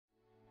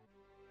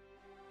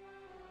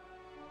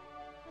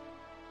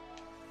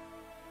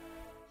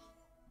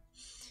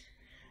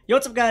Yo,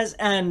 what's up guys,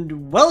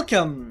 and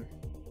welcome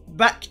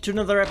back to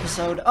another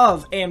episode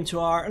of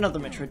AM2R,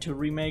 another Metroid 2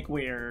 remake,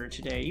 where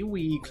today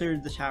we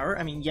cleared the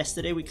tower.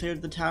 Yesterday we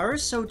cleared the tower,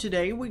 so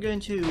today we're going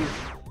to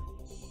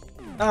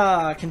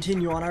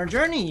continue on our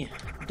journey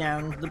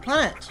down the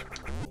planet.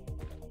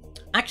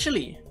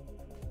 Actually,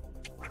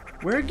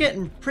 we're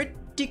getting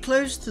pretty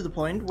close to the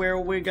point where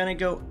we're gonna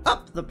go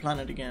up the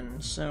planet again,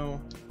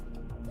 so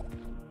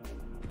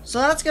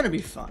that's gonna be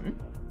fun.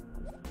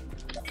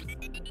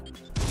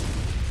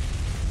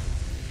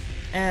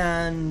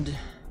 And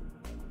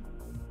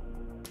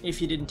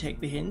if you didn't take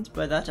the hint,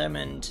 by that I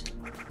meant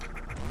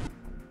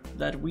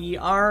that we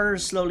are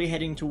slowly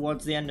heading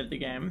towards the end of the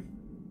game.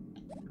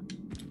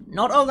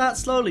 Not all that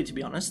slowly, to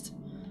be honest.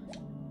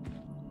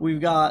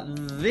 We've got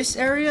this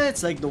area,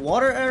 it's like the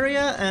water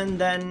area, and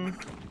then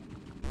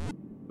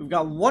we've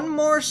got one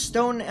more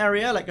stone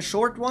area, like a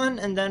short one,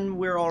 and then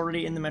we're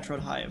already in the Metroid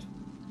Hive.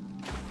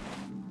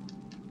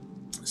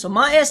 So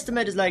my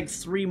estimate is like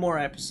 3 more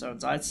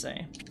episodes, I'd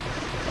say.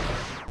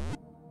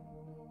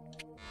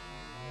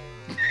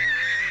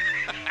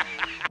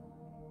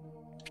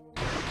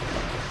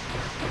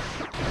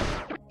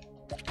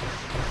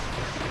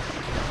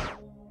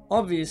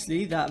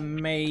 Obviously, that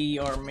may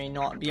or may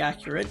not be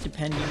accurate,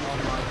 depending on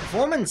my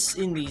performance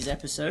in these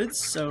episodes,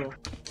 so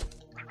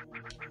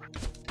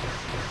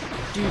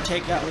do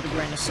take that with a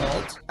grain of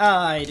salt.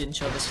 I didn't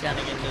show the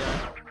scanning in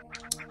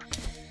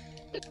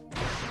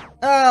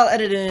I'll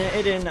edit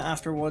it in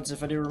afterwards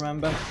if I do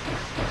remember.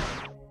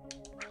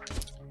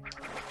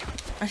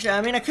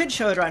 Actually, I could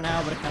show it right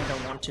now, but I kind of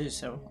don't want to,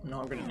 so I'm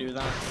not going to do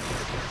that.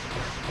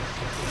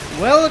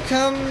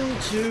 Welcome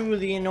to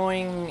the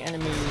annoying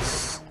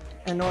enemies.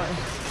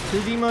 To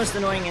the most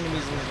annoying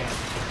enemies in the game.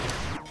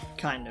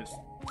 Kind of.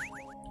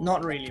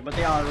 Not really, but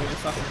they are really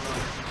fucking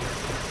annoying.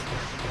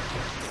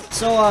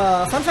 So,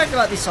 fun fact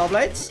about these saw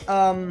blades.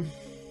 On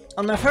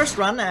my first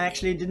run, I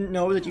actually didn't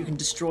know that you can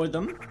destroy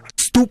them.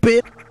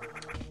 Stupid!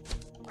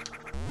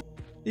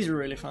 These are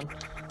really fun.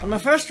 On my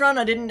first run,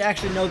 I didn't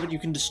actually know that you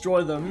can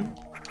destroy them.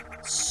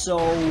 So,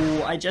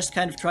 I just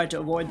kind of tried to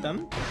avoid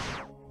them.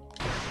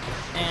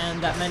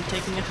 And that meant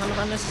taking a ton of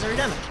unnecessary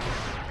damage.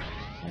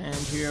 And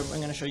here I'm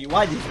going to show you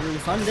why these are really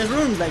fun. There's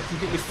rooms like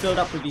completely filled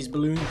up with these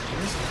balloon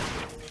things.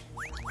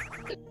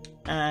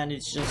 And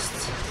it's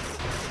just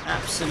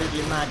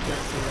absolutely mad going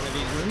through one of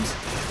these rooms.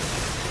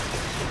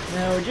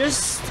 Now we're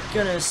just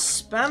going to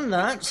spam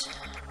that.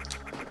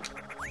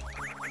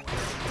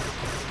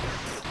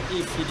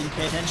 If you didn't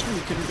pay attention,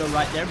 we couldn't go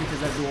right there because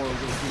that door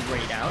was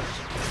grayed out.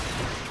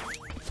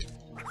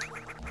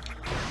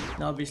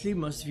 Now obviously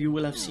most of you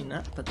will have seen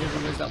that, but there's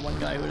always that one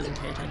guy who doesn't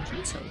pay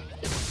attention, so...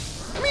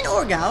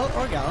 or gal.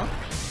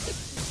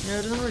 Yeah,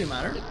 it doesn't really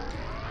matter.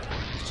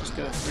 Let's just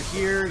go through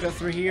here, go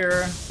through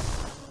here.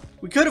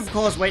 We could, of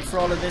course, wait for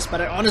all of this, but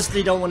I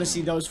honestly don't want to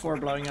see those 4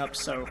 blowing up,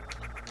 so...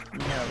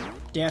 no,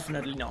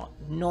 definitely not.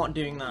 Not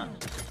doing that.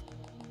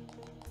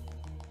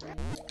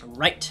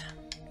 Right.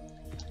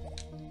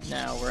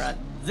 Now we're at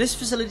this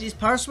facility's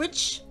power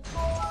switch,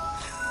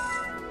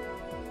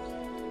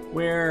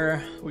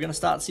 where we're gonna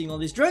start seeing all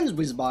these drones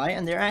whiz by,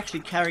 and they're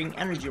actually carrying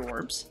energy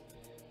orbs.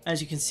 As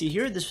you can see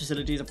here, this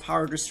facility is a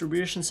power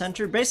distribution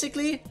center.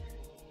 Basically,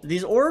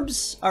 these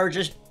orbs are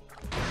just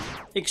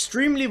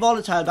extremely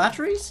volatile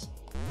batteries.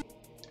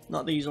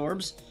 Not these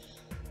orbs.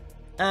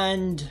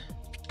 And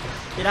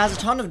it has a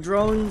ton of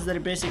drones that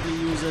it basically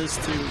uses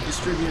to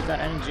distribute that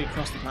energy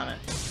across the planet.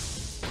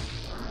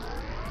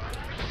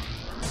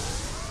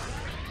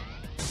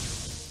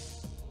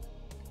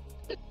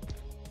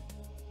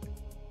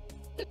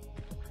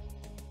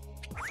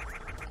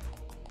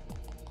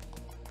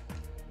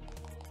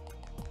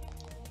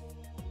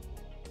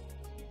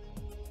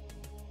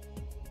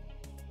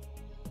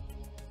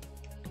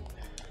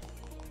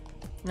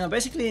 Now,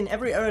 basically, in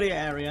every earlier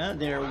area,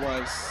 there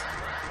was...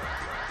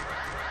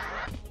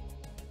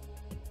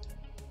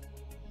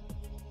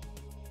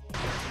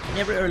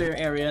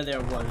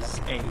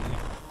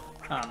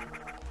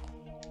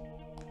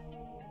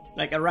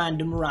 like a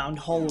random round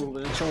hole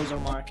with a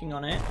chozo marking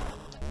on it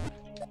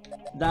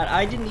that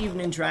I didn't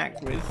even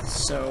interact with,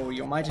 so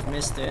you might have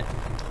missed it.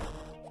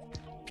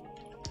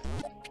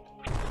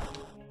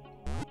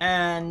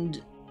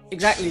 And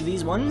exactly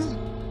these ones.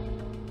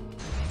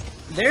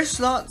 They're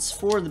slots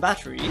for the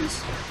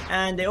batteries,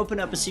 and they open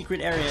up a secret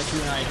area to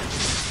an item.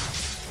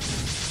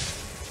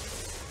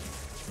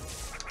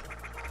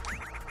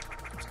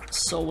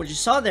 So what you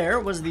saw there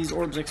was these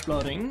orbs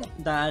exploding.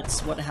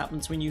 That's what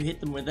happens when you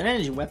hit them with an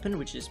energy weapon,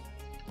 which is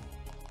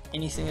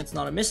anything that's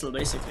not a missile,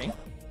 basically.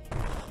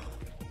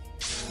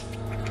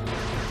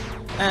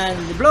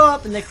 And they blow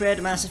up and they create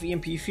a massive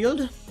EMP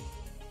field,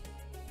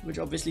 which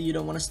obviously you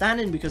don't want to stand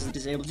in because it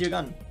disables your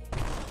gun.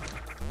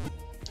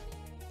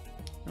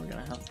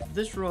 Have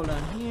this roll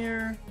down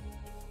here,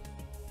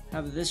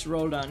 have this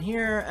roll down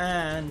here,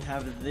 and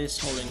have this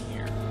hole in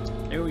here.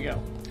 There we go.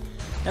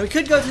 Now we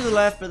could go to the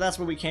left, but that's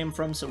where we came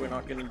from, so we're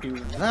not going to do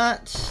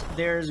that.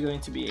 There's going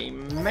to be a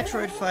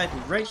Metroid fight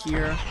right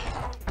here.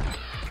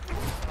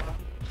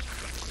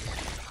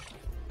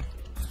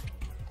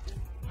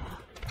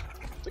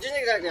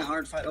 exactly a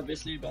hard fight,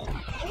 obviously, but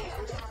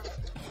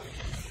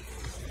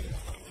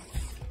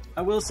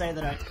I will say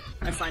that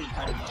I find it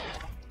kind of fun.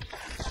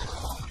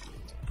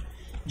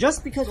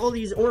 Just because all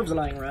these orbs are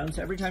lying around,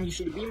 so every time you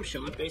shoot a beam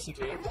shot,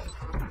 basically...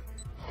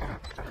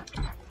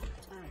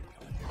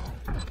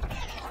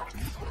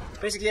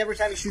 Basically, every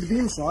time you shoot a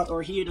beam shot,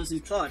 or he does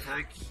his claw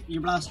attack,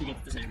 your blaster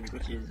gets disabled,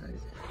 which is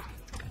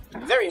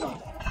very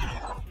annoying.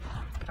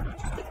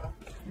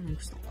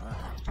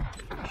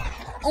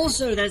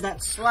 Also, there's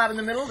that slab in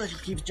the middle that he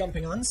keeps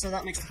jumping on, so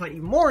that makes the fight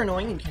even more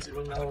annoying, in case it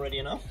wasn't already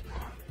enough.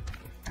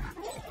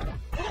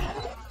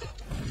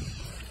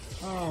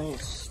 Oh,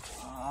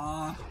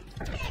 stop.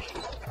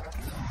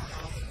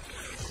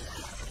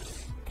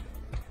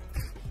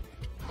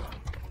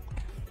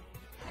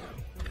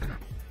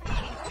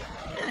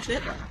 Actually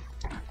hit that.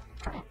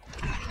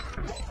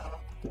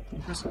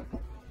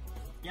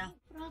 Ja.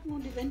 Fragen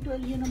und eventuell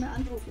hier nochmal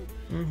anrufen.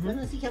 Wenn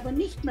er sich aber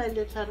nicht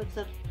meldet, hat er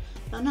gesagt,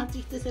 dann hat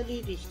sich das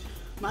erledigt.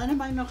 Meiner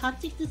Meinung nach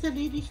hat sich das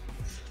erledigt,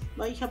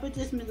 weil ich habe jetzt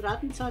das mit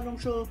Ratenzahlung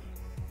schon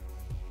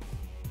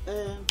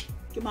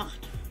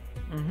gemacht.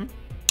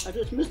 Also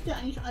es müsste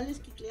eigentlich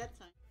alles geklärt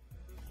sein.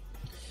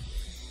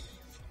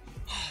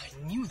 I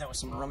knew there was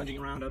some rummaging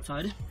around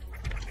outside.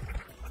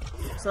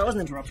 So that was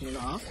an interruption and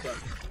a half, but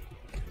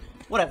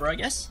whatever, I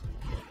guess.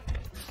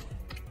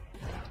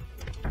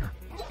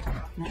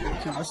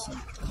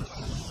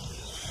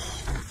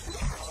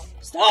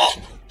 Stop!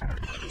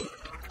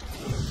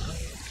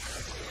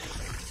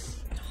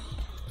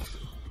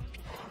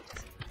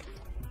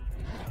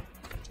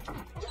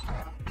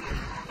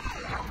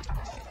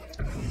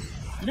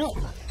 No,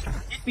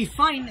 it'd be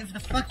fine if the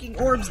fucking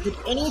orbs did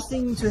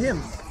anything to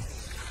him.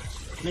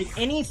 Like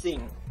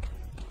anything.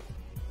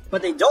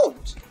 But they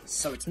don't,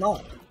 so it's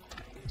not.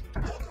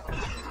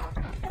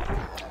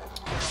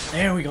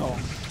 There we go.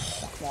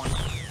 Oh, come on.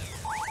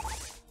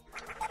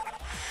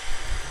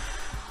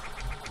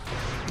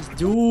 This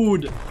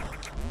dude.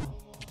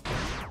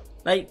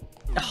 Like,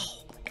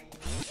 oh.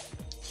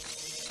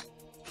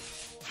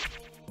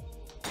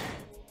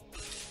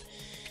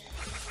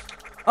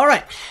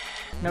 Alright.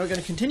 Now we're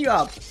going to continue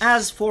up.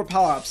 As for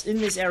power-ups, in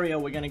this area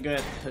we're going to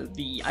get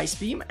the Ice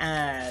Beam,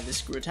 the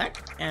Screw Attack,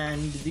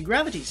 and the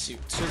Gravity Suit.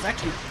 So it's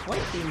actually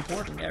quite the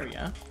important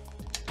area.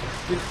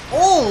 With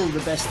all the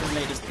best and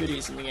latest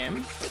goodies in the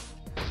game.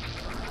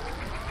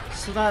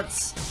 So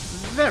that's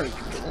very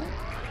cool.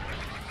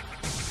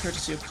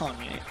 Courtesy of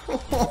Kanye.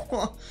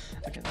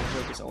 Okay, that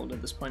joke is old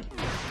at this point.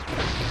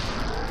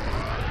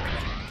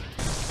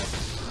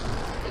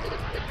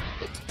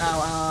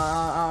 Ow,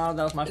 ow, ow,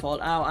 that was my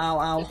fault. Ow, ow,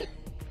 ow.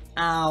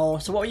 Ow.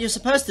 So what you're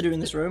supposed to do in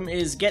this room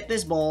is get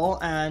this ball,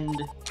 and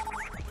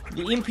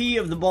the MP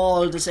of the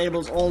ball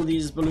disables all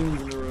these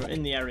balloons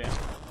in the area.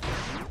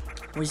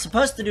 What you're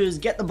supposed to do is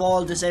get the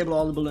ball, disable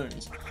all the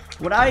balloons.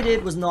 What I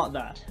did was not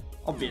that,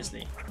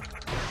 obviously.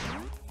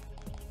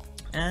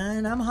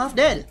 And I'm half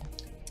dead.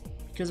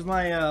 Because of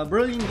my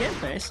brilliant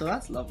gameplay, so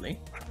that's lovely.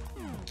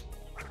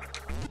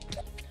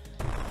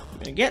 I'm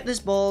gonna get this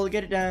ball,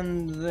 get it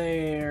down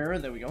there.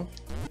 There we go.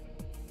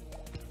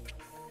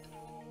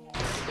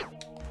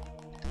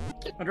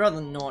 I'd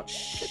rather not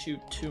shoot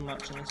too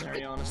much in this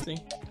area,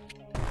 honestly.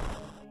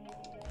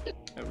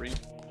 Oh, really?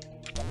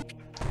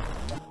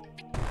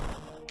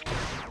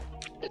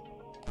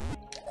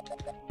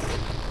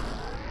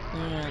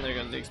 And there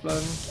goes the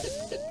explosion.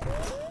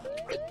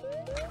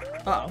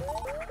 Uh-oh.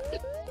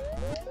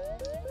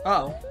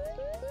 Uh-oh.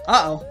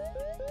 Uh-oh.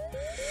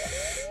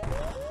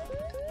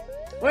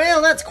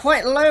 Well, that's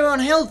quite low on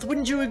health,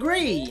 wouldn't you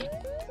agree?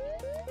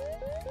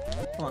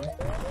 Come on.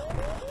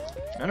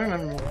 No, no, no,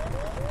 no.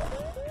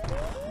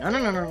 No, no,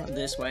 no, no,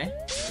 this way.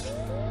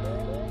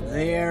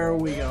 There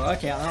we go.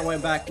 Okay, on our way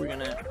back, we're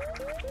gonna...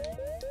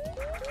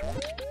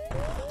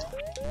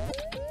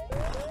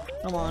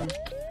 Come on.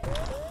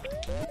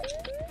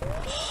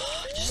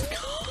 Just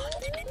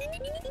can't.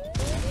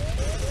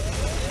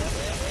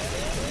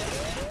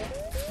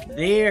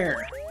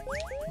 There.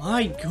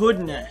 My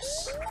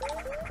goodness.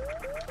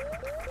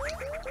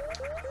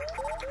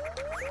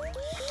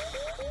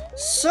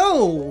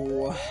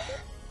 So...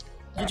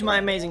 Due to my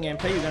amazing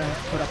gameplay, you're gonna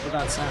have to put up with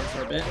that sound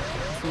for a bit,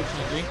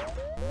 unfortunately.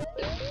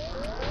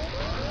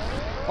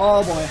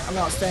 Oh boy, I'm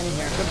not standing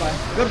here. Goodbye.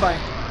 Goodbye.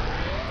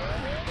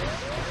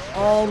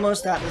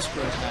 Almost at the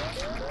screw attack.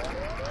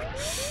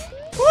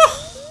 Whew!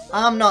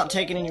 I'm not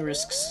taking any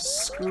risks.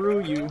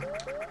 Screw you.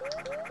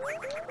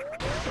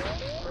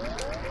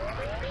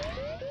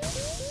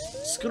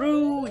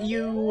 Screw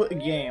you,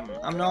 game.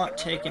 I'm not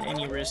taking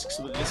any risks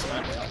with this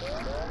map.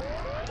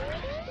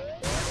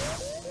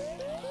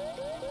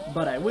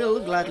 But I will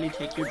gladly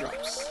take your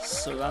drops,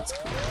 so that's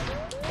cool.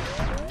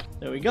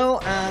 There we go,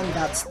 and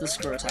that's the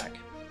screw attack.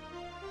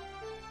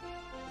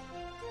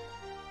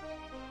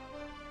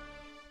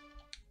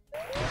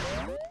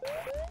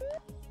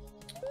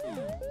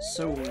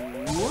 So,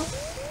 now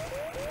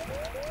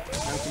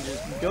we can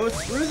just go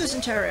through this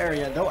entire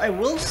area, though I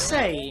will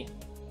say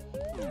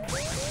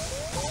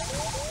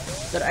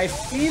that I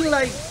feel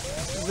like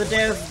the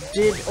dev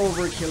did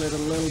overkill it a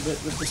little bit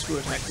with the screw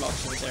attack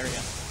blocks in this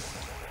area.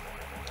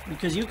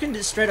 Because you can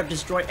just straight up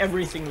destroy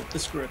everything with the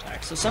screw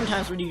attack. So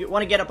sometimes when you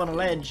want to get up on a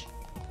ledge,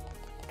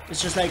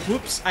 it's just like,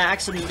 whoops, I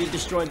accidentally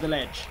destroyed the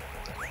ledge.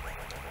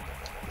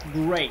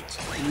 Great.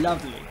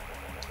 Lovely.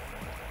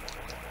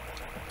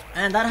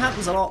 And that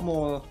happens a lot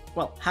more,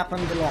 well,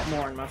 happened a lot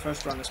more in my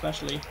first run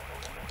especially,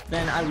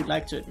 than I would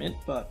like to admit,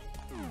 but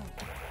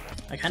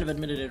I kind of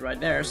admitted it right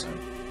there, so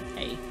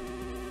hey.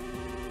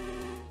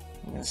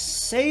 I'm gonna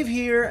save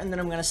here, and then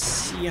I'm gonna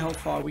see how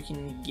far we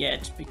can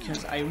get,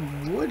 because I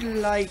would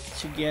like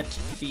to get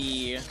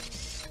the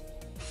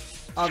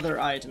other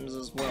items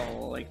as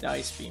well, like the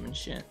ice beam and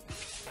shit.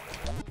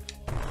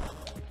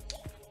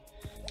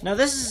 Now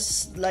this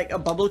is like a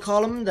bubble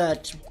column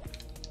that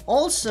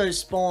also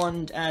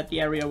spawned at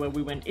the area where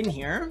we went in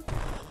here.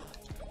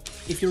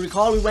 If you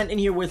recall, we went in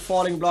here with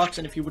falling blocks,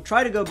 and if you would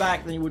try to go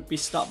back, then you would be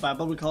stopped by a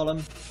bubble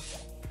column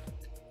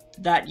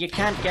that you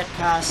can't get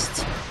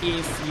past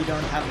if you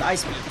don't have the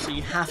ice beam, so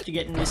you have to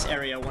get in this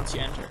area once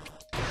you enter.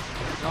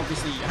 And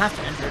obviously you have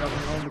to enter it on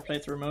the normal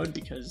playthrough mode,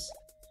 because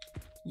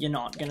you're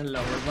not gonna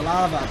lower the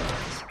lava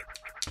otherwise.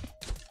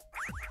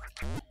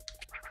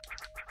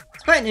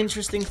 It's quite an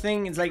interesting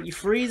thing. It's like you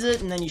freeze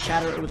it and then you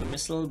shatter it with a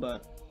missile,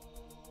 but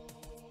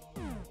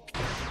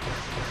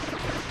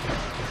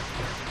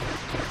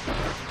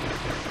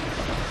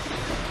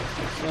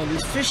so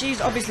these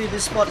fishies, obviously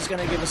this spot is going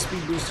to give us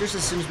speed boosters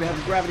as soon as we have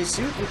a gravity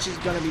suit, which is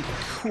going to be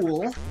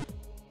cool.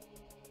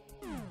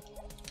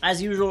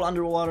 As usual,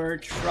 underwater,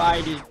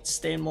 try to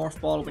stay in morph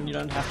ball when you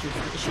don't have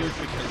to shoot,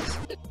 because,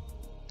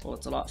 well,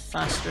 it's a lot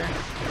faster.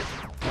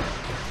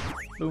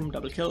 Boom,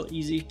 double kill,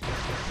 easy.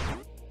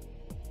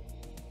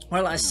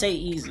 Well, I say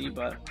easy,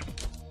 but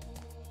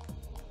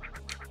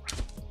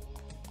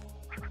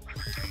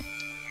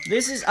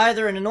this is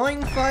either an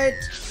annoying fight.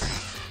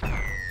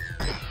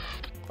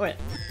 Wait,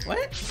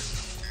 what?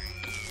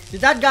 Did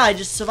that guy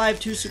just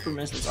survive 2 super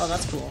missiles? Oh,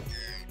 that's cool.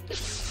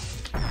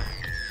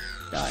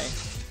 Die.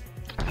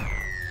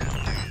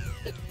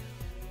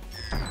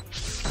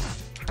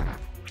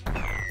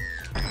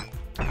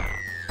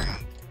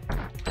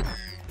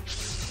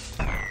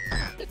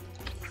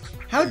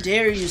 How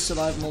dare you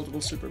survive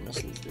multiple super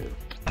missiles, dude?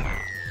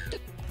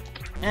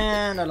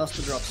 And I lost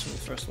the drops from the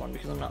first one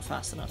because I'm not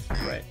fast enough.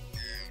 Right.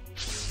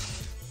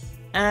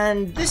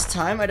 And this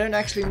time I don't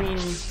actually mean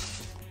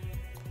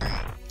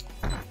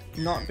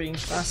not being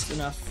fast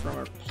enough from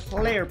a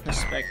player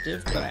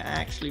perspective, but I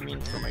actually mean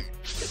from a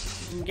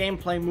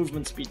gameplay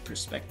movement speed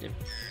perspective.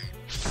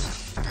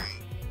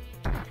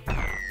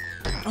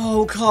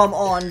 Oh, come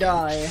on,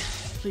 die.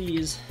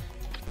 Please.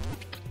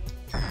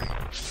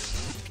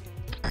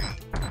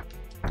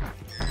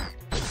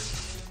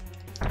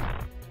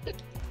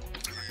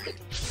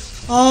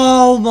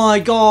 Oh my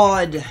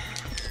god!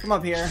 Come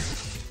up here.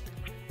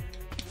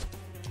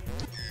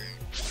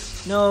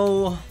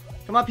 No.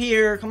 Come up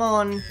here, come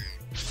on.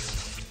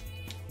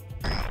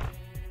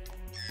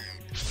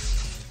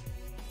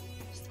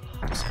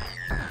 Stop saying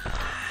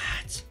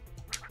that.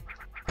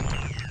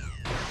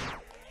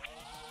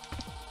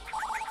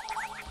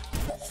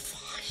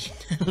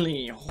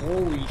 Finally,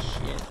 holy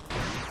shit.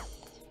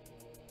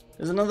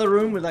 There's another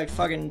room with like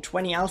fucking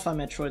 20 Alpha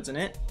Metroids in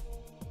it.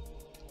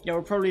 Yeah,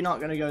 we're probably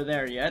not gonna go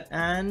there yet,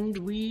 and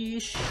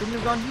we shouldn't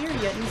have gone here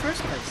yet in the first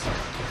place.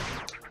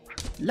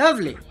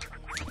 Lovely!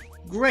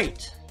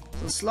 Great!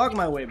 So slog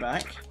my way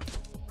back.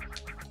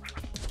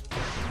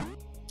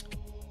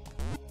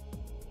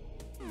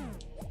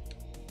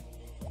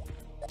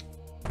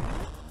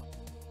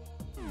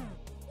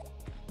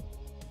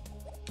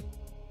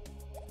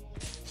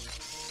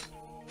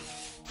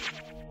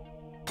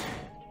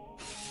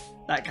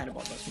 That kind of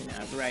bothers me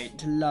now.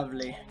 Great,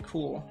 lovely,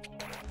 cool.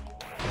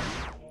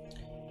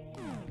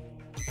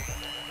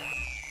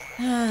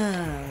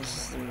 This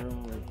is the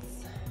room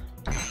with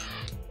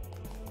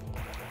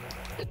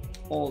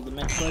all the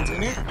Metroids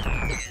in it.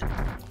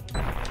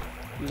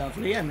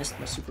 Lovely, I missed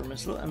my super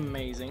missile,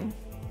 amazing.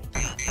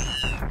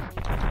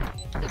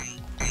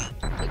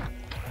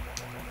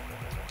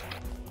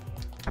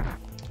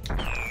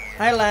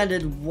 I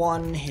landed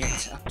 1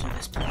 hit up to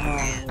this point.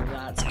 Oh,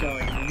 that's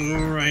going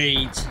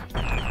great.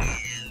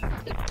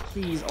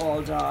 Please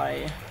all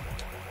die.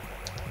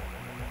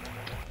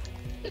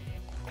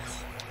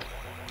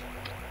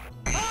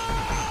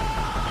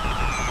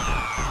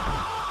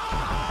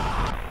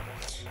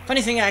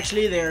 Funny thing,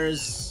 actually,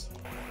 there's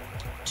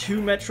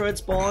 2 Metroid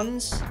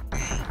spawns,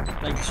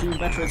 like 2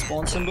 Metroid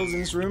spawn symbols in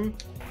this room.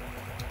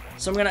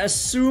 So I'm gonna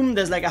assume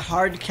there's like a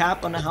hard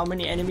cap on how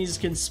many enemies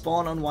can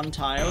spawn on one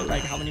tile,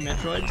 like how many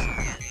Metroids.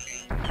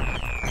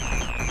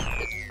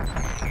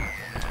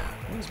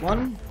 There's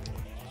one.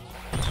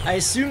 I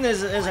assume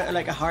there's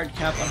like a hard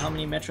cap on how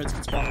many Metroids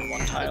can spawn on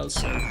one tile,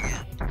 so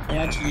I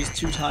had to use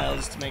 2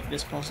 tiles to make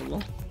this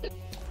possible.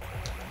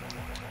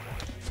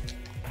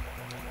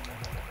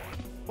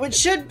 Which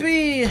should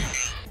be a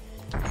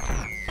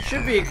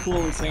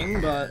cool thing,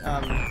 but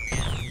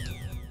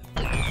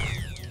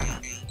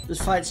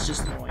this fight's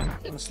just annoying,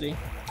 honestly.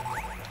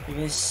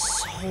 There's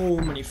so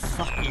many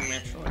fucking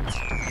Metroids.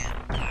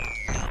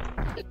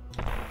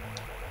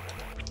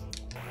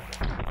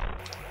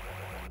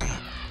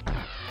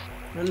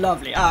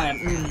 Lovely.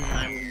 I'm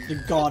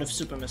the god of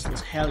super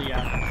missiles. Hell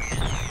yeah.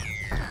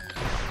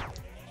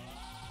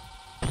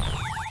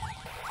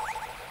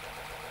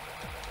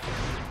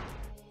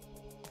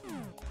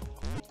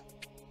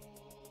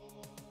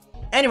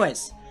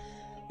 Anyways,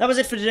 that was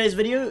it for today's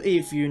video.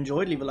 If you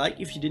enjoyed, leave a like.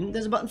 If you didn't,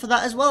 there's a button for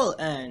that as well.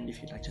 And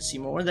if you'd like to see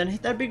more, then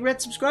hit that big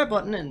red subscribe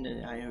button.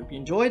 And I hope you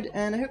enjoyed,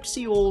 and I hope to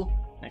see you all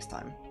next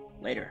time.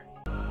 Later.